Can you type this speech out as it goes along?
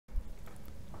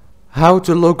How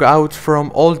to log out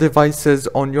from all devices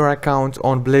on your account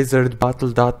on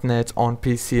blizzardbattle.net on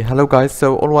PC. Hello guys,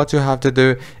 so all what you have to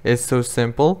do is so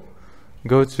simple.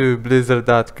 Go to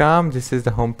blizzard.com. This is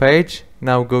the home page.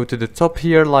 Now go to the top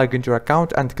here, log into your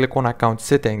account and click on account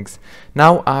settings.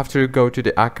 Now after you go to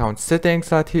the account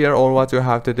settings right here, all what you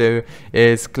have to do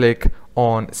is click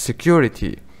on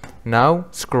security. Now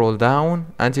scroll down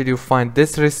until you find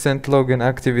this recent login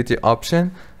activity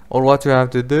option. All what you have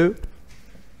to do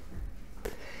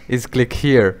is click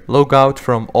here, log out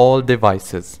from all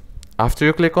devices. After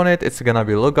you click on it, it's gonna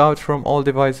be log out from all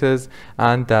devices,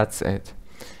 and that's it.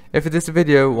 If this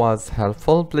video was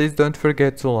helpful, please don't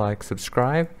forget to like,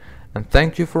 subscribe, and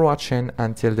thank you for watching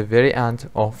until the very end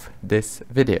of this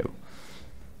video.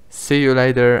 See you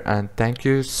later, and thank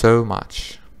you so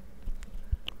much.